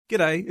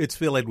G'day, it's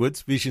Phil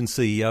Edwards, Vision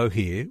CEO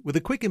here, with a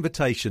quick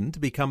invitation to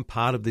become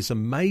part of this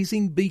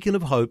amazing beacon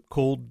of hope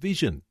called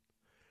Vision.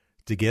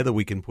 Together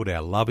we can put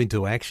our love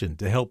into action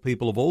to help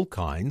people of all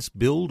kinds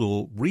build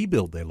or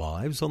rebuild their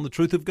lives on the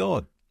truth of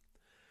God.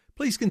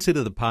 Please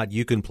consider the part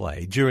you can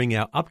play during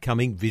our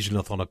upcoming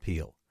Visionathon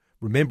appeal,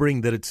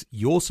 remembering that it's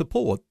your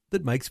support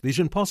that makes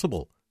Vision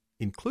possible,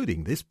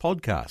 including this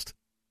podcast.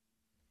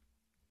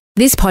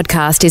 This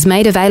podcast is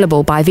made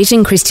available by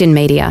Vision Christian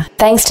Media,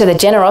 thanks to the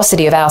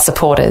generosity of our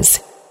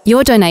supporters.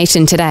 Your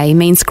donation today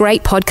means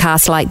great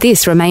podcasts like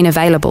this remain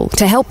available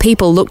to help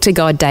people look to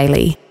God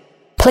daily.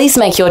 Please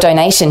make your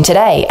donation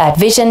today at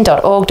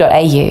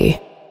vision.org.au.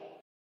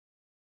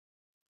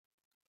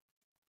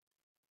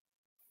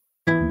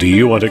 Do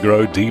you want to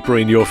grow deeper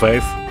in your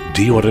faith?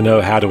 Do you want to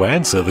know how to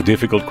answer the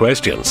difficult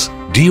questions?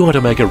 Do you want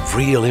to make a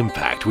real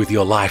impact with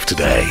your life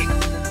today?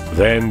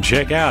 Then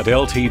check out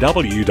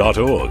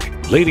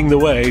ltw.org, Leading the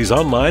Way's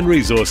online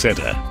resource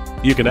centre.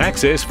 You can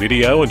access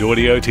video and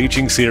audio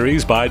teaching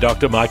series by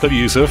Dr. Michael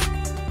Youssef,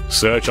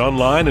 search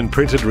online and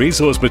printed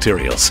resource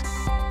materials,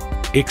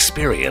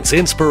 experience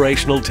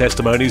inspirational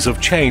testimonies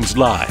of changed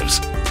lives,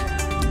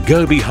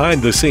 go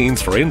behind the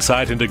scenes for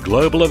insight into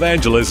global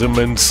evangelism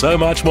and so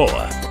much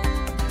more.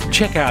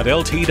 Check out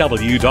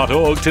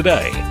ltw.org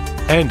today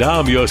and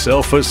arm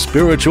yourself for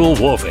spiritual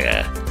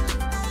warfare.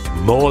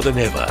 More than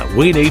ever,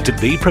 we need to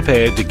be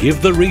prepared to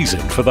give the reason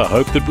for the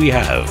hope that we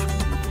have.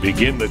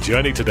 Begin the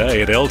journey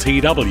today at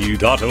ltw.org.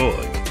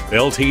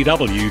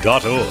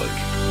 ltw.org.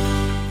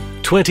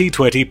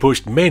 2020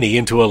 pushed many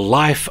into a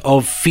life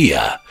of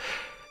fear.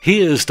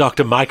 Here's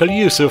Dr. Michael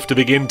Youssef to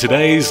begin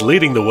today's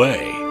Leading the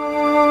Way.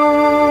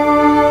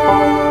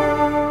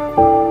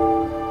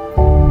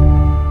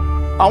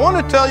 I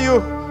want to tell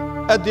you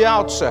at the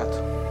outset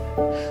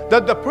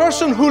that the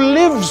person who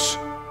lives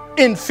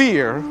in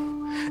fear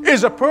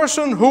is a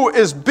person who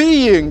is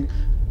being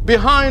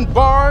behind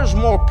bars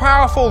more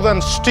powerful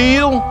than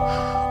steel,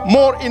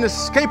 more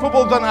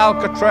inescapable than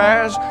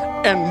Alcatraz,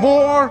 and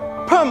more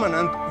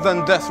permanent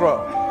than death row.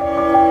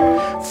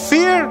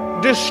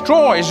 Fear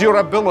destroys your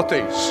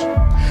abilities.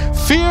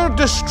 Fear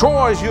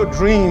destroys your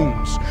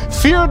dreams.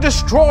 Fear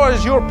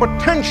destroys your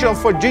potential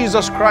for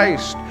Jesus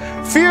Christ.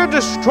 Fear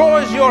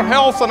destroys your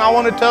health, and I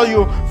want to tell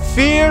you,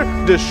 fear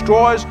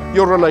destroys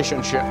your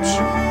relationships.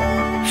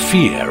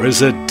 Fear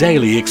is a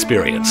daily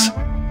experience.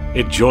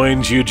 It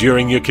joins you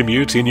during your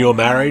commute, in your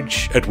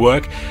marriage, at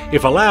work.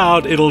 If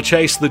allowed, it'll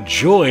chase the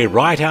joy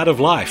right out of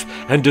life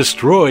and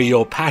destroy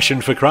your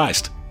passion for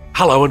Christ.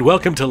 Hello and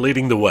welcome to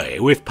Leading the Way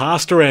with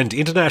pastor and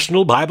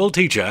international Bible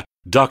teacher,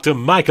 Dr.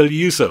 Michael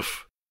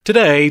Youssef.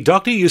 Today,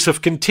 Dr.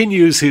 Youssef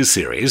continues his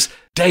series,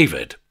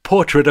 David,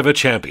 Portrait of a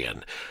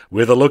Champion,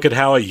 with a look at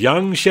how a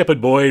young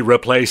shepherd boy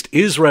replaced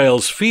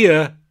Israel's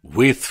fear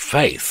with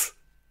faith.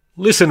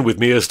 Listen with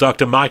me as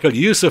Dr. Michael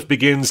Youssef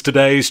begins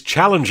today's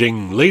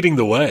challenging Leading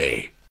the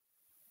Way.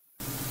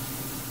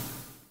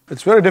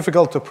 It's very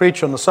difficult to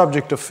preach on the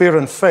subject of fear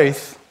and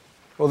faith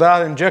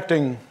without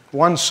injecting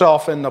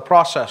oneself in the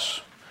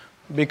process,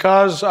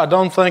 because I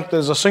don't think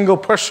there's a single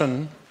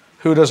person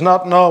who does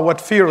not know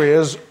what fear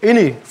is,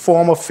 any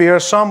form of fear,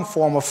 some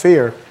form of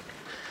fear.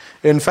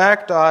 In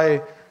fact,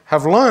 I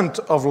have learned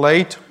of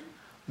late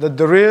that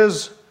there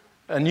is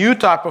a new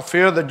type of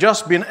fear that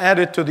just been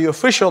added to the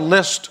official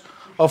list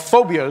of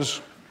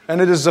phobias, and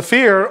it is the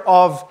fear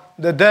of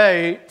the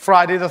day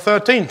Friday the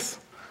 13th.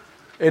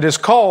 It is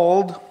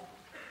called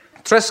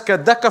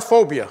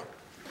triskaidekaphobia,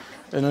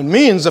 and it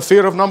means the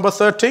fear of number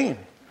 13.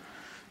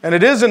 And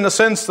it is, in a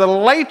sense, the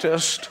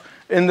latest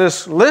in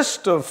this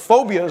list of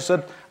phobias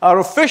that are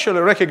officially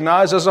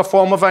recognized as a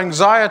form of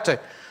anxiety.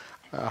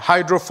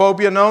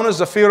 Hydrophobia, known as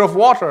the fear of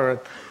water, and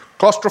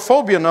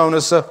claustrophobia, known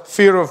as the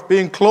fear of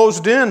being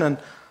closed in, and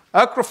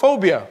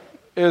acrophobia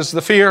is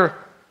the fear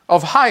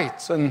of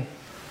heights. And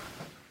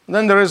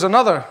then there is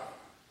another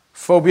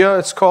phobia,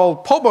 it's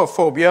called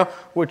pobophobia,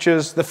 which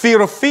is the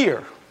fear of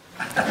fear.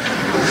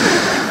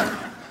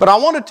 But I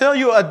want to tell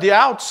you at the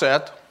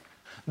outset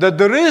that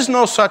there is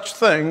no such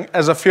thing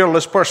as a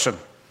fearless person.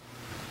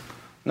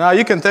 Now,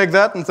 you can take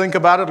that and think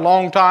about it a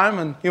long time,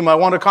 and you might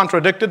want to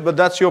contradict it, but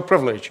that's your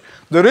privilege.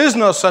 There is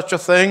no such a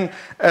thing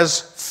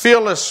as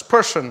fearless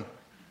person.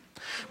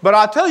 But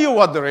I'll tell you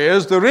what there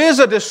is. There is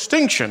a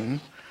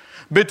distinction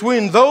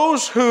between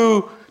those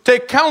who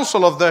take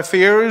counsel of their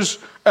fears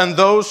and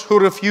those who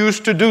refuse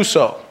to do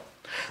so.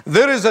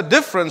 There is a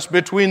difference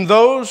between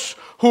those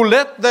who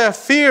let their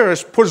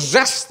fears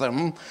possess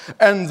them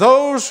and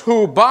those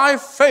who, by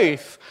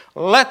faith,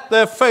 let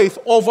their faith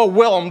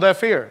overwhelm their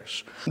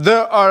fears.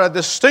 There are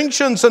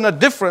distinctions and a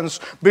difference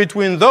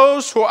between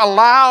those who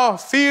allow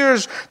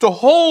fears to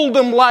hold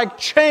them like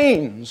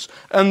chains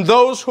and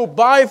those who,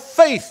 by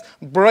faith,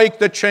 break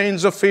the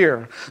chains of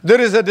fear. There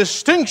is a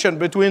distinction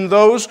between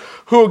those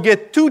who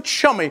get too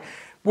chummy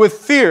with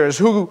fears,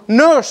 who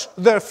nurse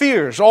their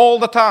fears all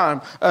the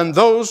time, and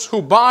those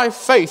who by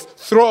faith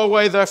throw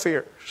away their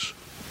fears.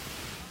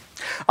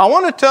 I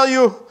want to tell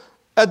you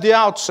at the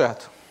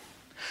outset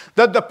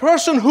that the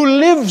person who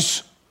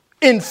lives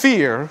in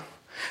fear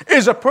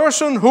is a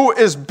person who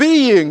is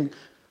being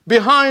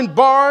behind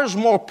bars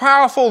more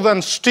powerful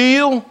than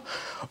steel,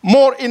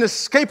 more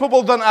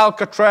inescapable than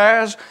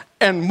Alcatraz,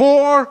 and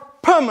more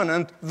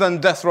permanent than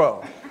death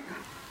row.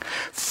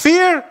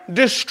 Fear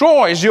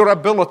destroys your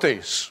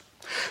abilities.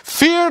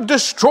 Fear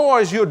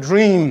destroys your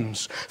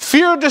dreams.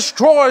 Fear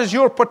destroys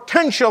your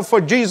potential for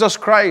Jesus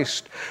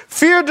Christ.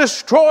 Fear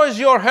destroys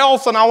your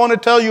health, and I want to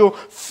tell you,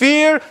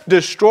 fear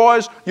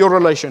destroys your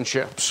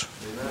relationships.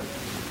 Amen.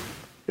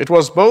 It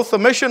was both the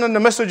mission and the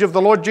message of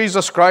the Lord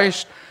Jesus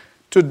Christ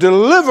to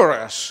deliver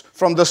us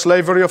from the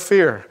slavery of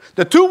fear.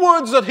 The two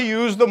words that he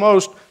used the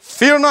most,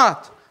 fear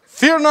not,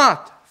 fear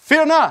not,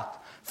 fear not.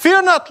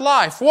 Fear not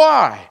life.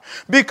 Why?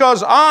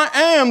 Because I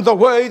am the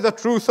way, the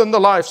truth, and the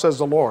life, says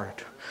the Lord.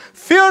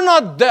 Fear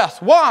not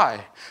death.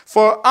 Why?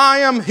 For I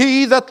am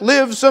he that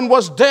lives and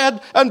was dead,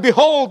 and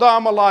behold, I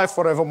am alive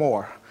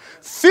forevermore.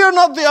 Fear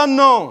not the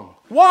unknown.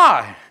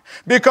 Why?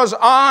 Because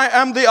I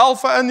am the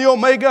Alpha and the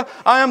Omega.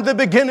 I am the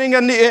beginning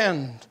and the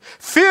end.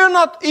 Fear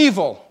not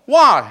evil.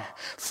 Why?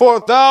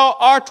 For thou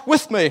art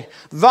with me.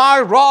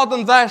 Thy rod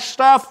and thy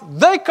staff,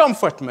 they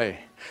comfort me.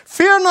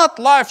 Fear not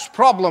life's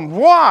problem.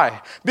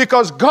 Why?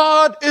 Because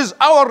God is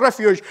our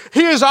refuge.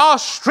 He is our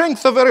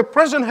strength, a very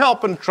present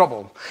help in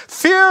trouble.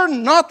 Fear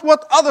not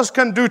what others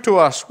can do to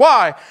us.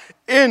 Why?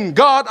 In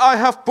God I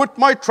have put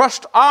my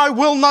trust. I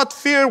will not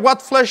fear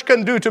what flesh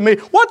can do to me.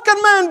 What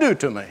can man do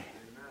to me?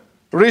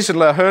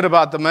 Recently I heard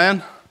about the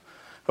man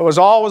who was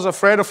always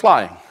afraid of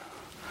flying.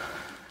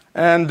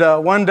 And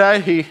one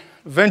day he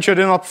ventured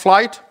in a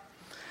flight.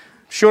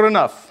 Sure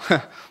enough,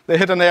 they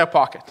hit an air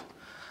pocket.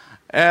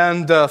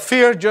 And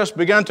fear just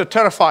began to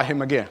terrify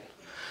him again.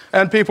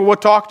 And people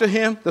would talk to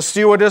him. The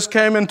stewardess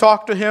came and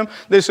talked to him.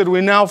 They said,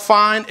 we're now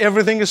fine.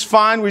 Everything is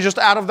fine. We're just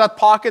out of that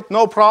pocket.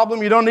 No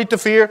problem. You don't need to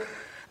fear.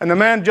 And the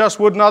man just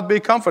would not be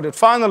comforted.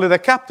 Finally, the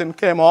captain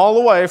came all the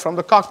way from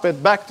the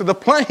cockpit back to the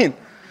plane.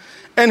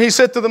 And he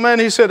said to the man,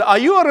 he said, are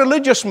you a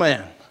religious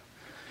man?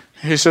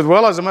 He said,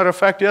 well, as a matter of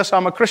fact, yes,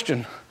 I'm a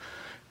Christian.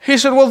 He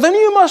said, well, then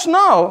you must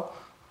know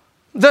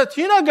that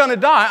you're not going to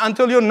die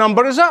until your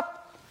number is up.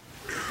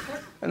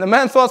 And the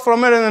man thought for a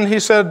minute and he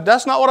said,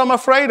 that's not what I'm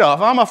afraid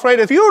of. I'm afraid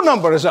if your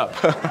number is up.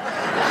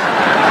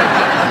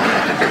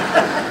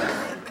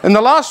 In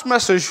the last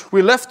message,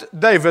 we left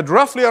David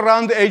roughly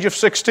around the age of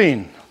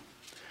 16,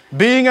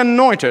 being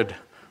anointed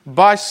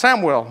by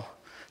Samuel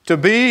to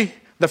be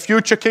the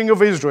future king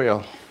of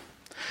Israel.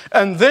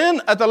 And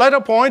then at the later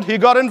point, he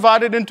got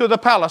invited into the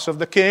palace of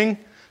the king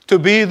to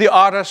be the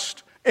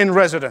artist in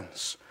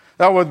residence.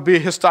 That would be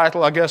his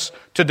title, I guess,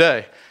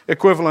 today,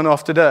 equivalent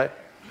of today.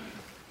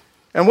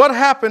 And what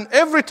happened,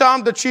 every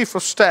time the chief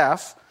of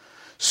staff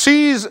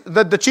sees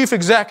that the chief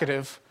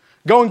executive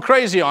going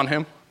crazy on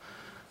him,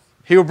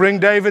 he will bring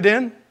David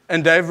in,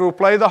 and David will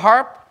play the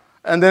harp,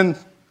 and then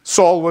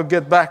Saul will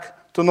get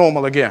back to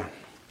normal again.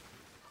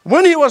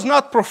 When he was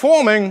not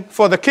performing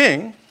for the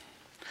king,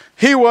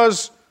 he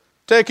was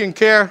taking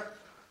care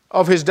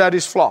of his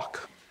daddy's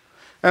flock.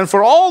 And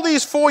for all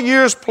these 4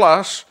 years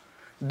plus,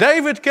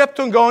 David kept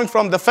on going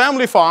from the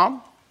family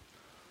farm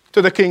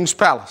to the king's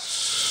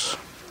palace.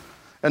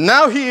 And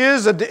now he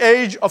is at the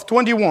age of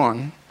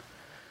 21,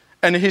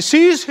 and he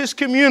sees his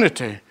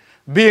community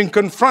being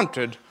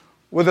confronted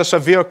with a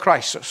severe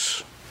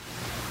crisis.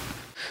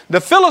 The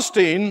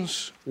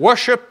Philistines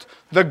worshipped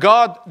the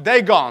god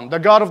Dagon, the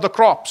god of the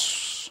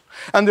crops.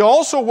 And they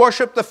also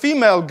worshipped the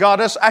female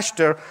goddess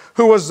Ashtar,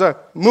 who was the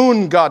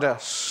moon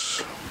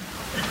goddess.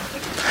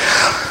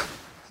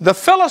 The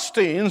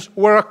Philistines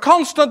were a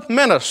constant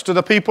menace to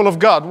the people of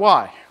God.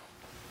 Why?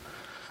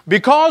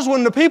 Because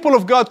when the people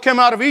of God came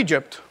out of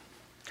Egypt,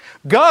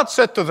 God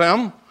said to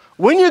them,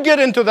 when you get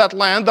into that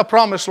land, the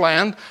promised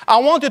land, I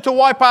want you to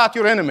wipe out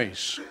your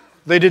enemies.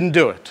 They didn't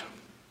do it.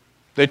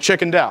 They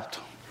chickened out.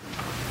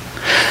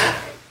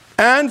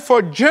 And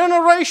for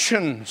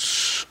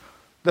generations,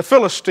 the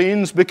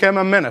Philistines became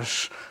a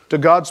menace to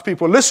God's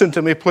people. Listen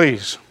to me,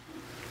 please.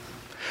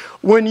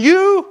 When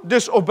you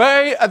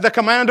disobey at the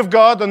command of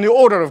God and the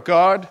order of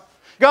God,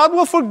 God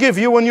will forgive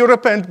you when you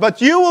repent, but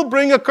you will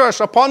bring a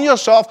curse upon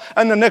yourself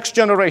and the next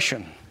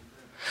generation.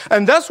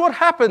 And that's what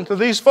happened to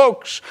these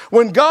folks.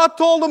 When God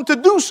told them to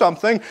do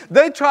something,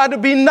 they tried to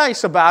be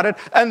nice about it,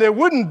 and they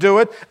wouldn't do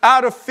it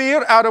out of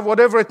fear, out of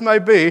whatever it may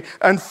be.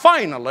 And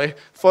finally,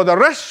 for the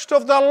rest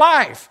of their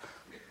life,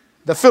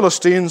 the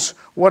Philistines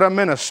were a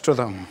menace to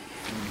them.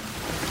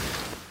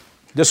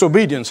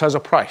 Disobedience has a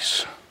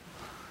price.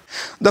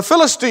 The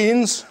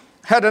Philistines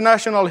had a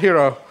national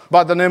hero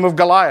by the name of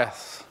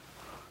Goliath.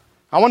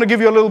 I want to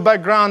give you a little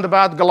background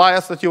about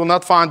Goliath that you will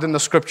not find in the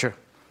Scripture.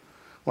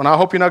 Well, I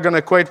hope you're not going to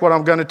equate what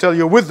I'm going to tell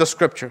you with the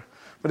Scripture,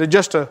 but it's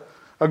just a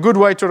good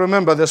way to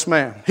remember this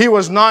man. He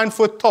was 9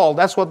 foot tall.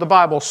 That's what the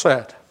Bible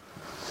said.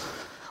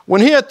 When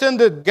he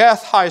attended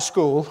Gath High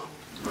School,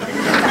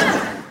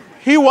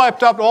 he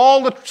wiped out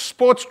all the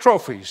sports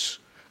trophies.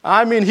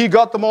 I mean, he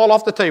got them all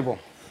off the table.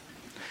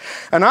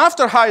 And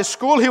after high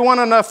school, he went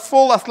on a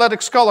full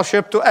athletic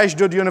scholarship to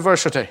Ashdod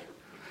University.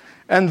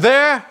 And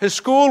there, his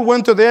school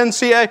went to the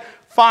NCAA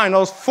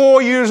finals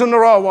 4 years in a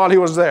row while he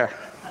was there.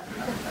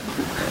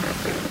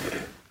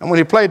 And when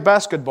he played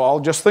basketball,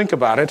 just think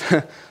about it,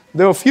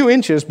 there were a few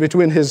inches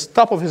between his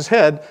top of his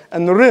head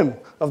and the rim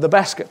of the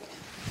basket.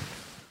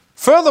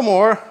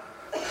 Furthermore,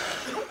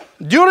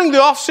 during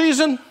the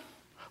off-season,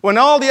 when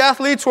all the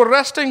athletes were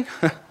resting,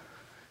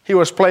 he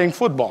was playing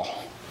football.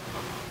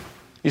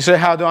 You say,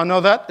 how do I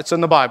know that? It's in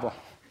the Bible.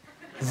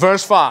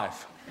 Verse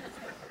 5.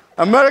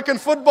 American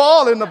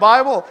football in the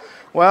Bible.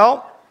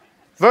 Well,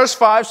 verse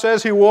 5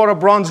 says he wore a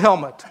bronze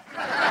helmet.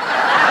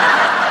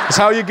 That's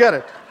how you get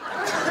it.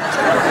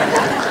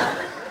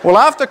 Well,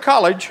 after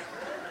college,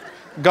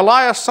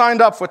 Goliath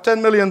signed up for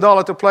 $10 million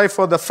to play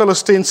for the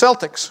Philistine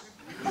Celtics.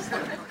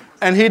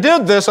 And he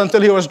did this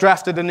until he was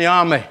drafted in the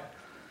army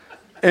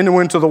and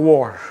went to the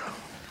war.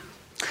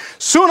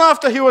 Soon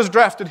after he was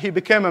drafted, he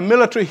became a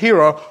military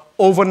hero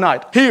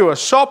overnight. He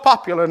was so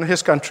popular in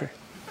his country.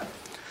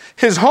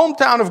 His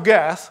hometown of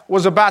Gath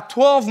was about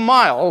 12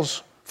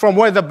 miles from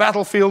where the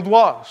battlefield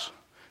was.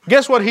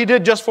 Guess what he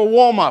did just for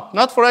warm-up?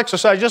 Not for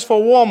exercise, just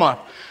for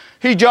warm-up.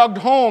 He jogged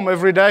home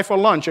every day for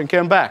lunch and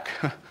came back.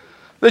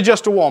 That's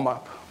just a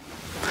warm-up.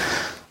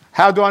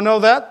 How do I know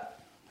that?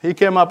 He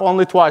came up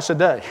only twice a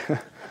day.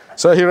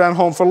 So he ran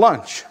home for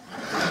lunch.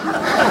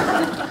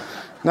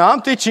 Now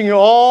I'm teaching you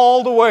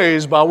all the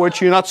ways by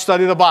which you not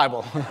study the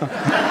Bible.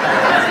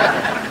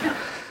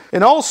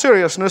 In all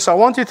seriousness, I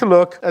want you to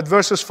look at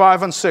verses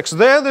 5 and 6.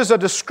 There's a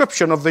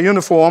description of the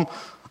uniform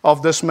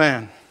of this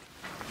man.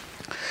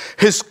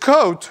 His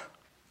coat,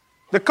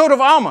 the coat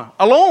of armor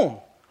alone,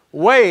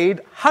 weighed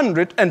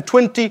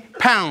 120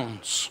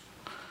 pounds.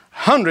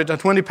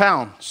 120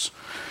 pounds.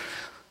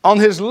 On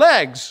his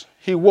legs,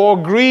 he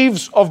wore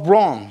greaves of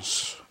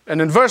bronze.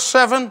 And in verse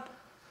 7,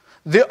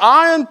 the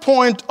iron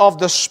point of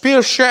the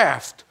spear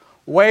shaft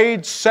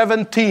weighed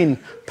 17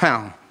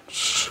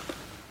 pounds.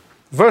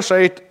 Verse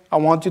 8, I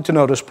want you to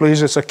notice,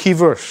 please, it's a key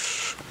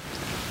verse.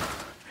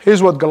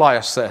 Here's what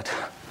Goliath said.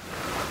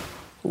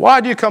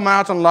 Why do you come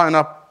out and line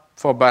up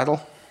for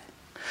battle?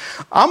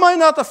 Am I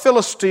not a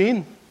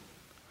Philistine?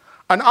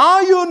 And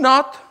are you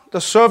not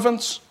the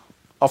servants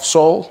of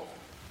Saul?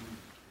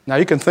 Now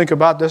you can think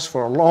about this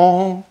for a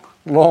long,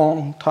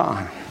 long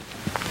time.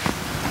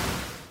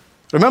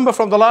 Remember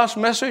from the last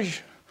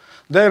message,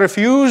 they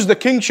refused the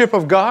kingship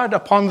of God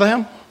upon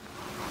them.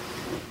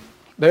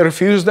 They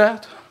refused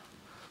that.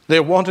 They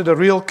wanted a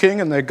real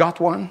king and they got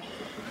one.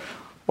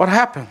 What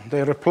happened?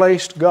 They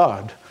replaced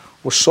God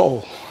with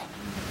Saul.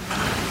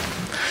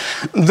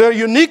 Their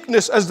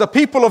uniqueness as the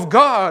people of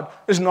God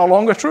is no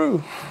longer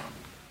true.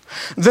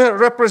 Their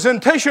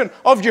representation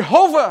of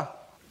Jehovah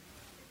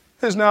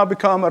has now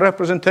become a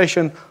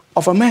representation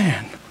of a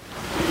man.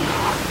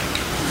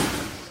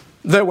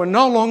 They were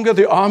no longer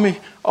the army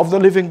of the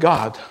living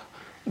God.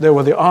 They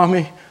were the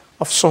army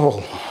of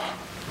Saul.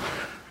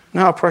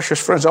 Now, precious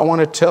friends, I want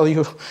to tell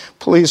you,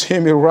 please hear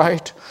me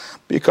right,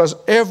 because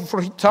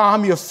every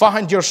time you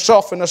find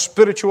yourself in a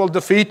spiritual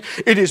defeat,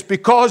 it is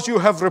because you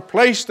have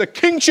replaced the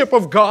kingship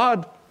of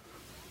God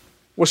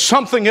with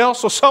something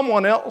else or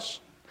someone else.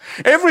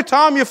 Every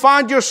time you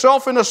find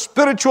yourself in a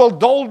spiritual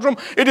doldrum,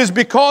 it is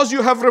because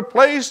you have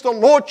replaced the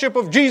lordship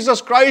of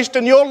Jesus Christ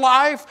in your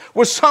life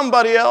with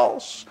somebody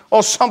else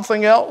or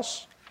something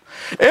else.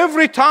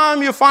 Every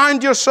time you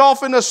find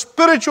yourself in a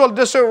spiritual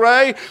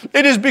disarray,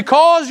 it is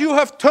because you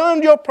have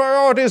turned your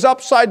priorities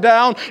upside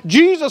down.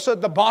 Jesus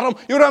at the bottom,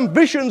 your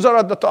ambitions are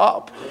at the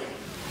top.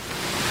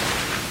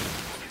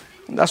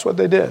 And that's what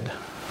they did.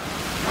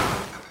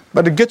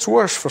 But it gets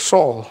worse for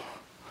Saul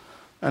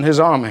and his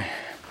army.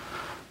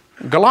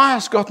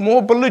 Goliath got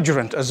more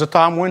belligerent as the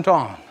time went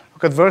on.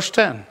 Look at verse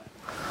 10.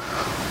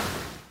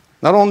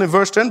 Not only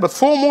verse 10, but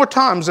 4 more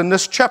times in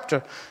this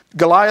chapter,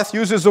 Goliath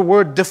uses the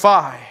word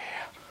defy.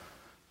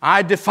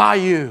 I defy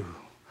you.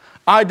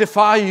 I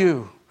defy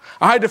you.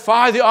 I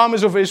defy the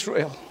armies of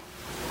Israel.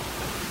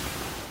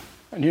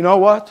 And you know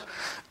what?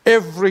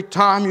 Every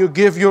time you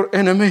give your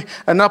enemy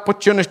an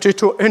opportunity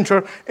to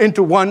enter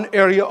into one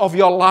area of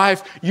your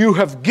life, you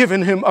have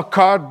given him a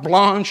carte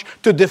blanche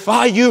to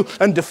defy you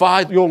and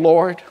defy your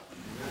Lord.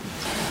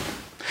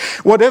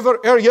 Whatever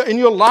area in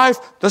your life,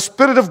 the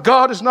Spirit of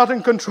God is not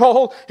in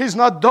control. He's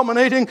not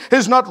dominating.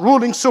 He's not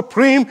ruling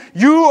supreme.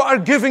 You are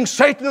giving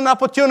Satan an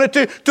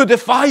opportunity to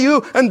defy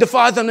you and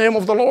defy the name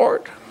of the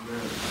Lord.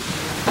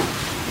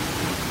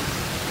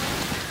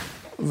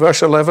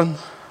 Verse 11,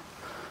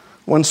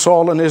 when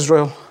Saul and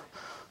Israel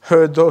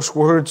heard those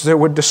words, they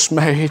were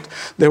dismayed.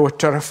 They were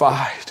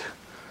terrified.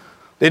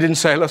 They didn't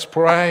say, let's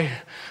pray.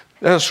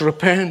 Let's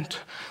repent.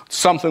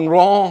 Something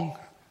wrong.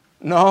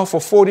 No, for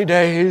 40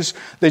 days,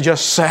 they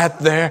just sat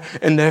there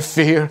in their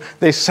fear.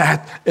 They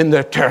sat in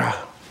their terror.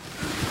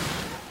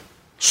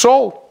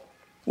 Saul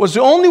was the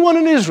only one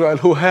in Israel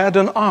who had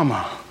an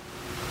armor.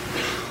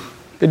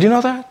 Did you know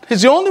that?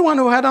 He's the only one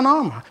who had an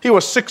armor. He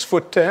was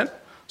 6'10",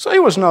 so he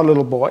was no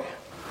little boy.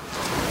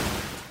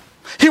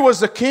 He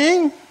was the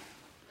king.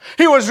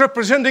 He was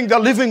representing the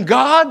living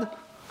God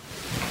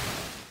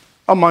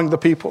among the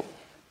people.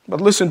 But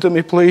listen to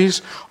me,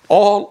 please.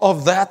 All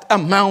of that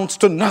amounts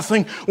to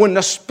nothing when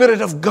the Spirit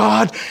of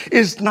God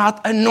is not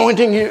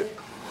anointing you.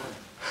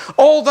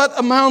 All that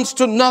amounts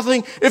to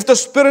nothing if the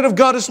Spirit of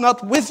God is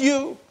not with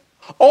you.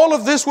 All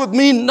of this would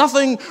mean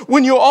nothing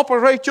when you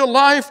operate your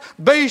life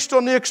based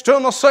on the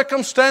external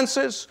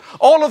circumstances.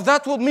 All of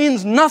that would mean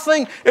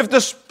nothing if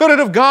the Spirit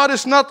of God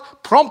is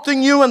not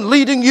prompting you and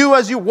leading you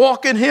as you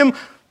walk in Him.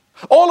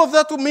 All of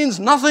that means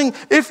nothing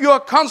if you are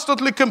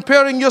constantly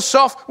comparing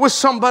yourself with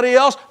somebody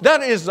else.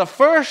 That is the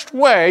first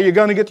way you're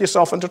going to get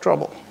yourself into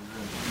trouble.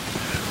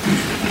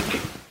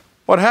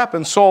 What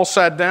happened? Saul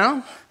sat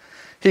down,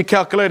 he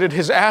calculated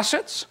his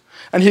assets,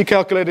 and he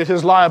calculated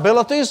his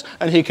liabilities,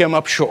 and he came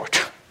up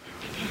short.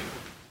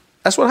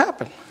 That's what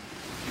happened.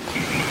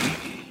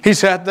 He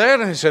sat there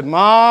and he said,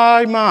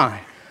 my,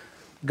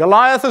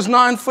 Goliath is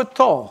 9 foot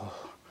tall.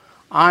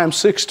 I am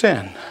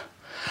 6'10".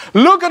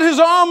 Look at his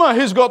armor.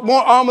 He's got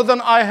more armor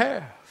than I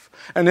have.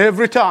 And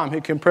every time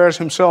he compares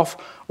himself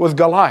with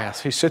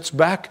Goliath, he sits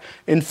back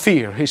in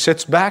fear. He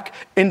sits back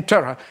in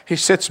terror. He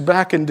sits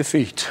back in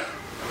defeat.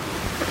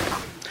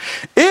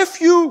 If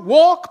you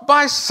walk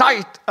by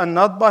sight and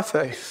not by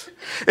faith,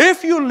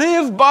 if you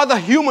live by the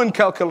human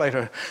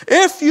calculator,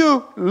 if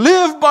you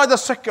live by the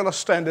secular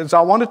standards,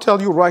 I want to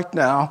tell you right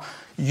now,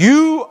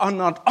 you are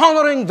not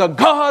honoring the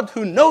God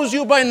who knows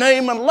you by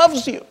name and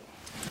loves you.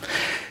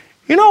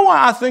 You know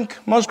why I think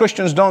most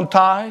Christians don't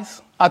tithe?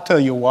 I'll tell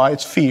you why.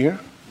 It's fear.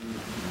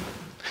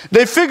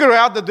 They figure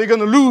out that they're going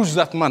to lose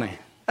that money.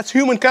 That's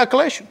human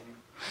calculation.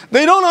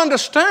 They don't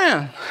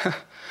understand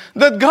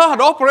that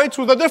God operates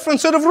with a different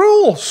set of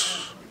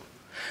rules.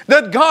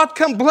 That God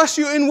can bless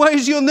you in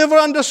ways you'll never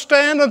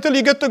understand until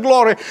you get to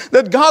glory.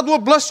 That God will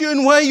bless you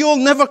in ways you'll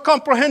never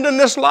comprehend in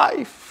this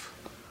life.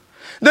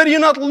 That you're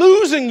not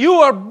losing, you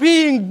are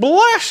being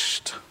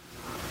blessed.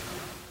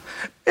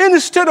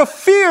 Instead of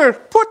fear,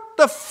 put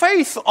the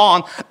faith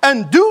on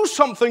and do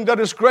something that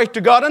is great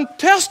to God and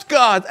test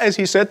God. As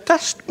He said,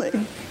 test me.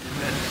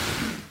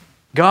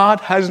 God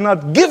has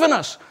not given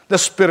us the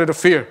spirit of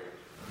fear.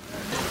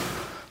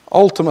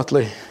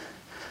 Ultimately,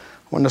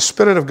 when the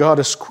Spirit of God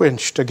is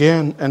quenched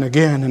again and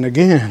again and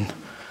again,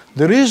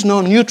 there is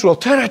no neutral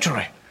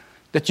territory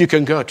that you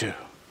can go to.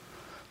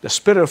 The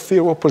spirit of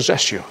fear will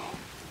possess you.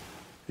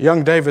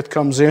 Young David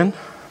comes in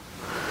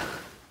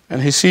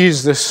and he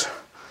sees this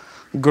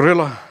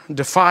gorilla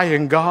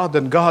defying God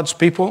and God's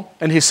people.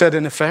 And he said,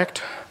 in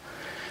effect,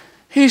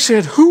 he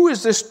said, who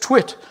is this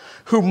twit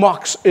who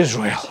mocks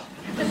Israel?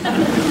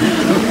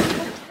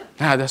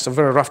 Now, that's a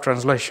very rough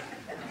translation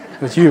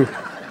with you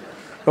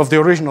of the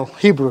original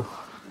Hebrew.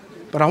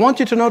 But I want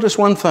you to notice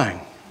one thing.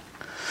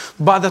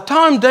 By the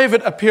time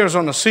David appears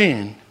on the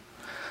scene,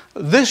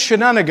 this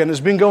shenanigan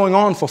has been going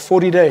on for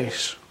 40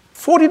 days.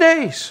 40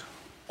 days.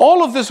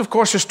 All of this, of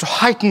course, is to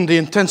heighten the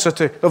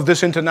intensity of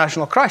this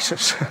international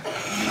crisis.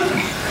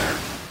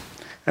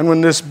 And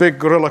when this big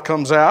gorilla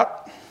comes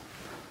out,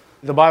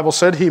 the Bible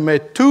said he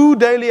made 2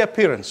 daily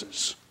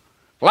appearances,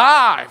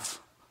 live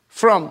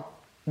from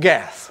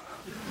Gath.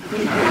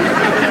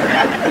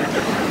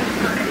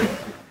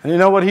 And you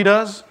know what he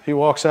does? He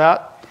walks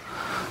out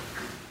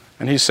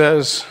and he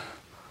says,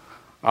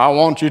 I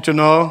want you to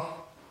know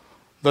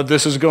that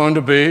this is going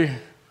to be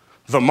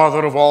the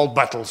mother of all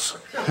battles.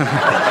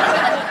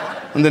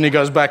 And then he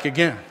goes back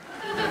again.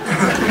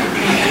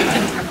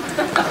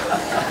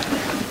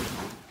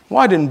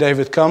 Why didn't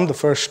David come the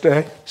first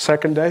day,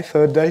 second day,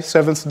 third day,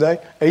 seventh day,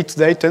 8th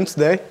day, 10th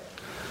day?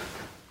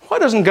 Why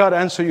doesn't God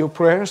answer your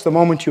prayers the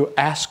moment you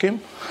ask Him?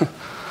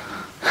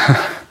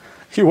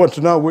 You want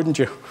to know, wouldn't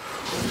you?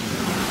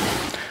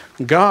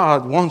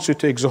 God wants you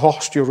to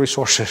exhaust your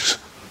resources.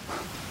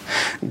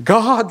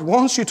 God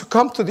wants you to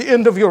come to the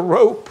end of your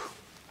rope.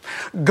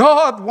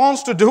 God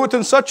wants to do it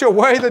in such a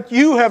way that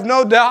you have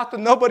no doubt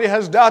and nobody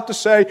has doubt to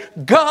say,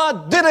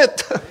 God did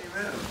it.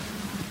 Amen.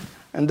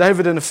 And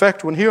David, in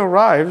effect, when he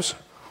arrives,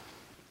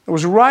 it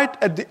was right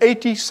at the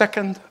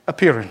 82nd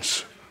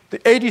appearance. The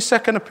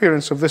 82nd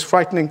appearance of this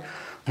frightening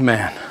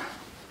man.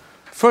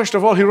 First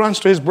of all, he runs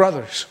to his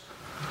brothers.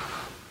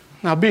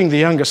 Now, being the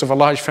youngest of a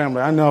large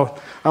family, I know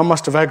I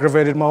must have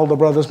aggravated my older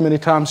brothers many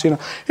times. You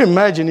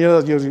imagine,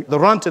 you're the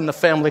runt in the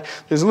family.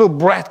 There's a little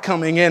brat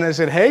coming in and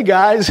said, hey,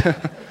 guys,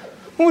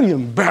 what are you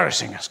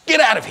embarrassing us?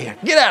 Get out of here.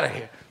 Get out of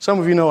here. Some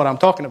of you know what I'm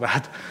talking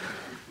about.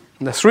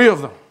 And the 3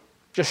 of them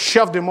just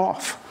shoved him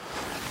off.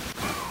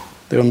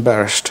 They were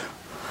embarrassed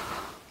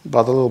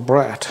by the little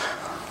brat.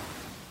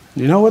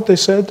 You know what they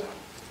said?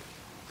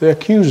 They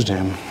accused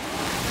him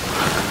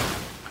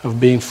of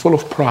being full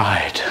of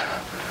pride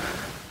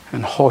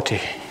and haughty.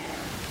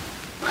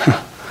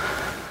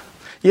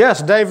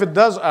 Yes, David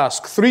does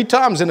ask 3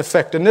 times, in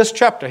effect, in this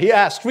chapter. He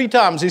asks 3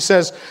 times. He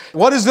says,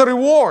 what is the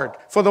reward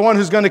for the one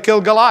who's going to kill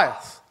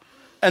Goliath?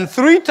 And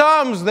 3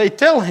 times they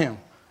tell him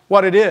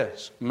what it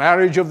is.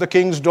 Marriage of the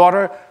king's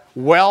daughter,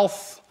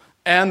 wealth,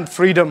 and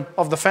freedom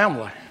of the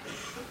family.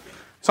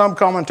 Some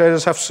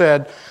commentators have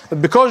said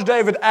that because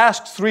David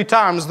asked 3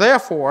 times,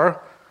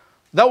 therefore,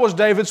 that was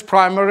David's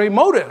primary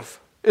motive,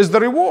 is the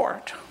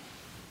reward.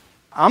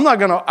 I'm not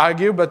going to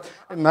argue, but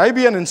it may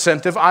be an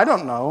incentive, I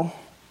don't know.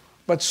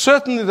 But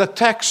certainly the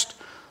text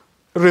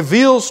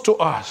reveals to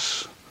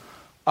us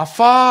a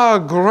far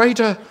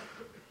greater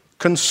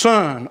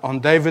concern on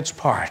David's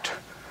part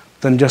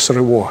than just a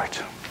reward.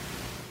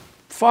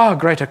 Far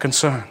greater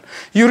concern.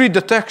 You read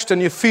the text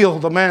and you feel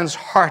the man's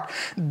heart.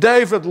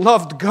 David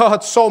loved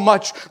God so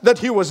much that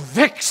he was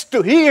vexed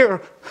to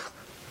hear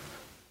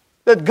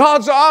that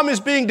God's army is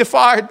being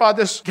defied by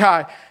this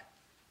guy.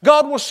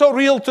 God was so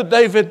real to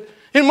David,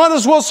 it might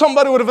as well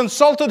somebody would have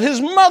insulted his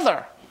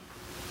mother.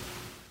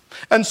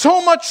 And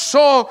so much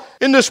so,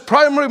 in this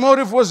primary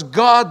motive was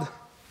God,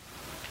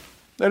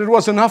 that it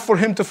was enough for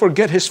him to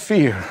forget his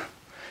fear.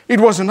 It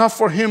was enough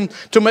for him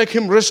to make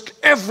him risk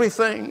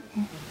everything.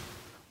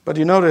 But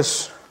you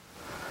notice,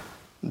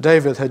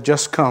 David had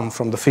just come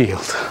from the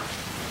field.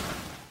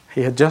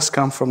 He had just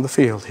come from the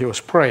field. He was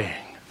praying.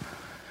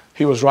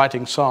 He was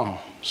writing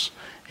psalms.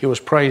 He was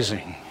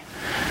praising.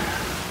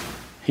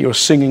 He was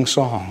singing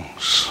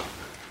songs.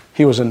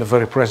 He was in the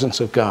very presence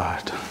of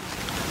God.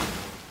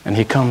 And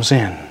he comes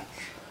in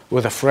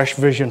with a fresh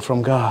vision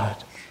from God,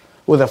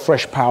 with a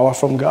fresh power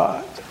from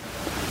God.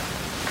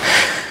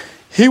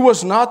 He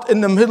was not in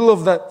the middle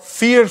of that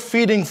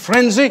fear-feeding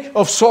frenzy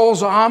of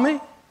Saul's army.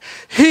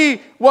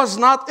 He was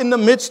not in the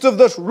midst of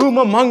this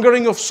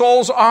rumor-mongering of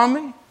Saul's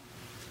army.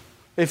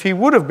 If he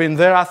would have been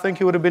there, I think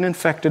he would have been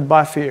infected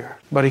by fear.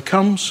 But he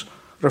comes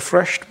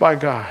refreshed by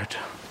God.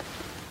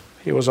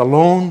 He was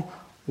alone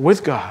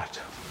with God.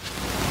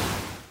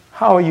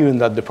 How are you in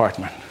that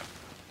department?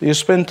 Do you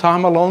spend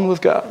time alone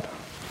with God?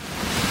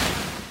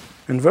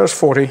 In verse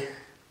 40,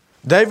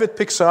 David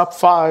picks up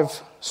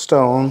 5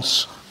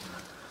 stones,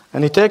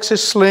 and he takes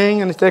his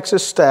sling and he takes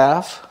his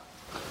staff,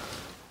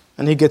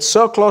 and he gets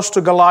so close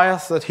to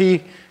Goliath that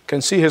he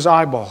can see his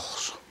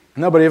eyeballs.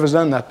 Nobody ever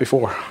done that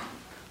before.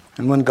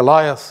 And when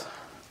Goliath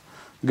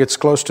gets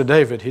close to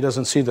David, he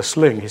doesn't see the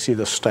sling, he sees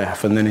the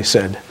staff. And then he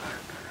said,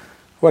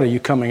 "What are you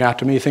coming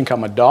after me? You think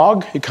I'm a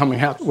dog? You're coming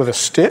out with a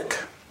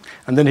stick?"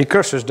 And then he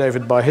curses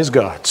David by his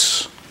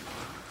gods.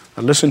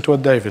 Now listen to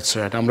what David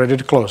said. I'm ready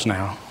to close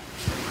now.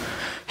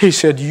 He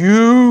said,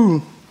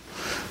 "You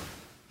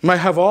may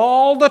have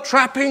all the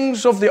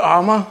trappings of the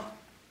armor,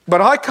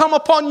 but I come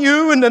upon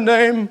you in the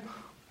name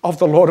of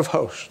the Lord of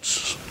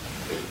hosts."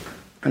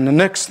 And the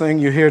next thing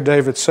you hear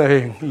David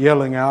saying,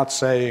 yelling out,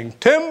 saying,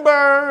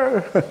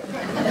 "Timber!"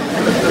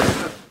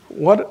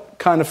 What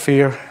kind of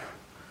fear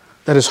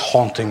that is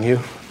haunting you?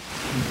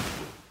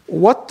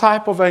 What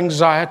type of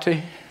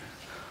anxiety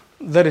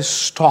that is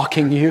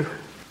stalking you?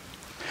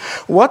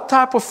 What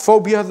type of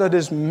phobia that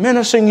is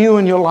menacing you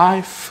in your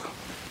life?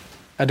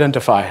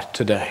 Identify it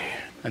today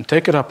and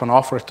take it up and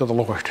offer it to the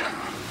Lord.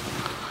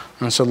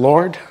 And say,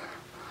 "Lord,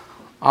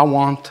 I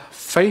want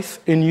faith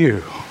in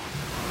you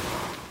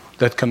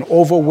that can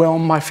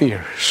overwhelm my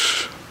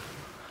fears.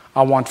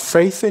 I want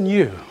faith in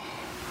you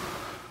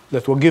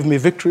that will give me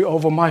victory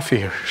over my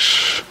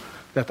fears,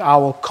 that I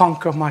will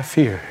conquer my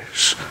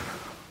fears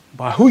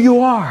by who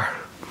you are."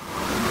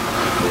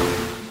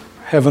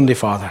 Heavenly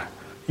Father,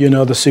 you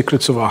know the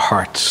secrets of our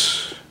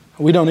hearts.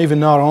 We don't even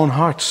know our own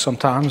hearts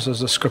sometimes, as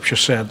the scripture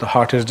said, the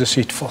heart is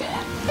deceitful.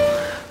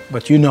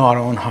 But you know our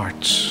own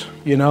hearts.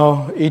 You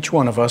know each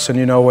one of us, and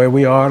you know where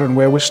we are and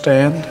where we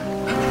stand.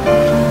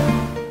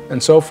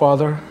 And so,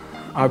 Father,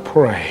 I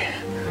pray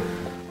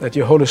that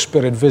your Holy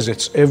Spirit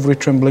visits every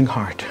trembling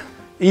heart.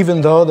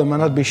 Even though they may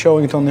not be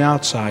showing it on the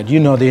outside, you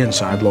know the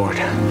inside, Lord.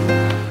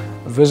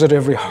 Visit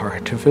every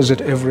heart,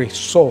 visit every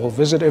soul,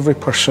 visit every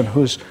person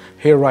who's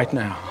here right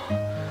now.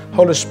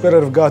 Holy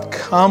Spirit of God,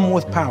 come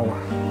with power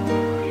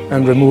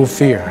and remove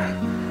fear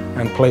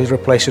and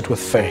replace it with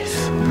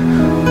faith.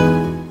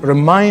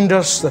 Remind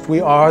us that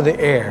we are the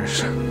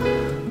heirs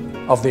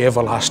of the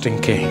everlasting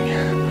King.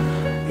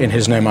 In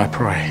His name I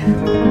pray.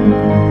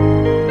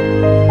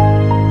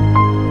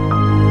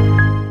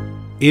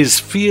 Is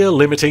fear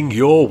limiting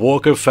your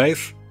walk of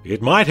faith?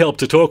 It might help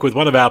to talk with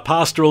one of our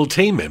pastoral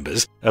team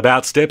members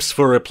about steps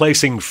for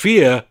replacing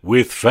fear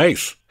with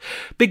faith.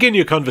 Begin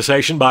your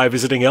conversation by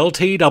visiting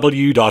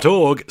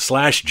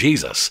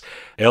ltw.org/Jesus.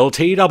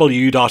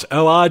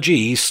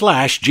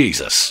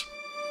 ltw.org/Jesus.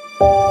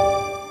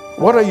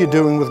 What are you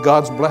doing with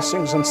God's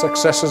blessings and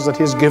successes that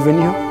He's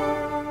given you?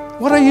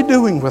 What are you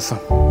doing with them?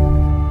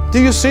 Do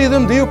you see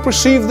them? Do you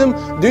perceive them?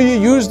 Do you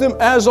use them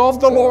as of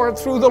the Lord,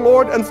 through the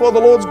Lord, and for the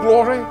Lord's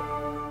glory?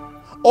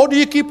 Or do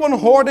you keep on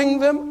hoarding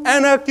them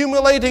and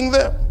accumulating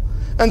them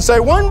and say,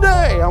 "One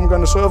day I'm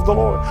going to serve the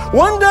Lord.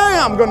 One day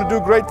I'm going to do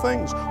great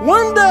things.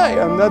 One day,"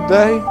 and that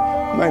day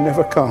may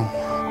never come.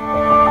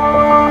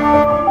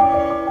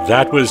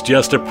 That was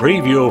just a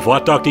preview of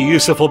what Dr.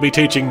 Youssef will be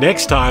teaching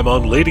next time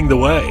on Leading the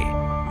Way.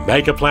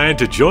 Make a plan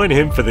to join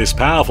him for this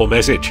powerful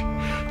message.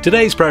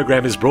 Today's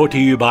program is brought to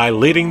you by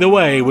Leading the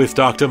Way with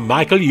Dr.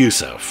 Michael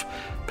Youssef,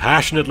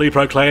 passionately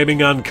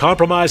proclaiming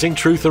uncompromising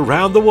truth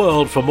around the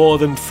world for more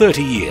than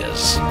 30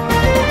 years.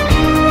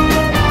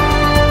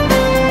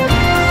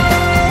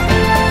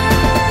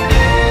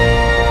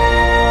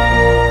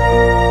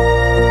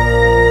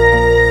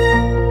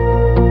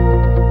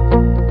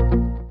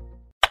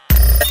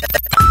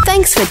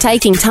 Thanks for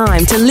taking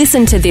time to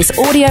listen to this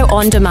audio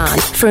on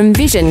demand from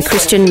Vision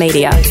Christian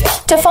Media.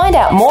 To find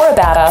out more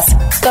about us,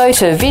 go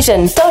to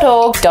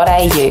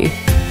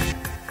vision.org.au.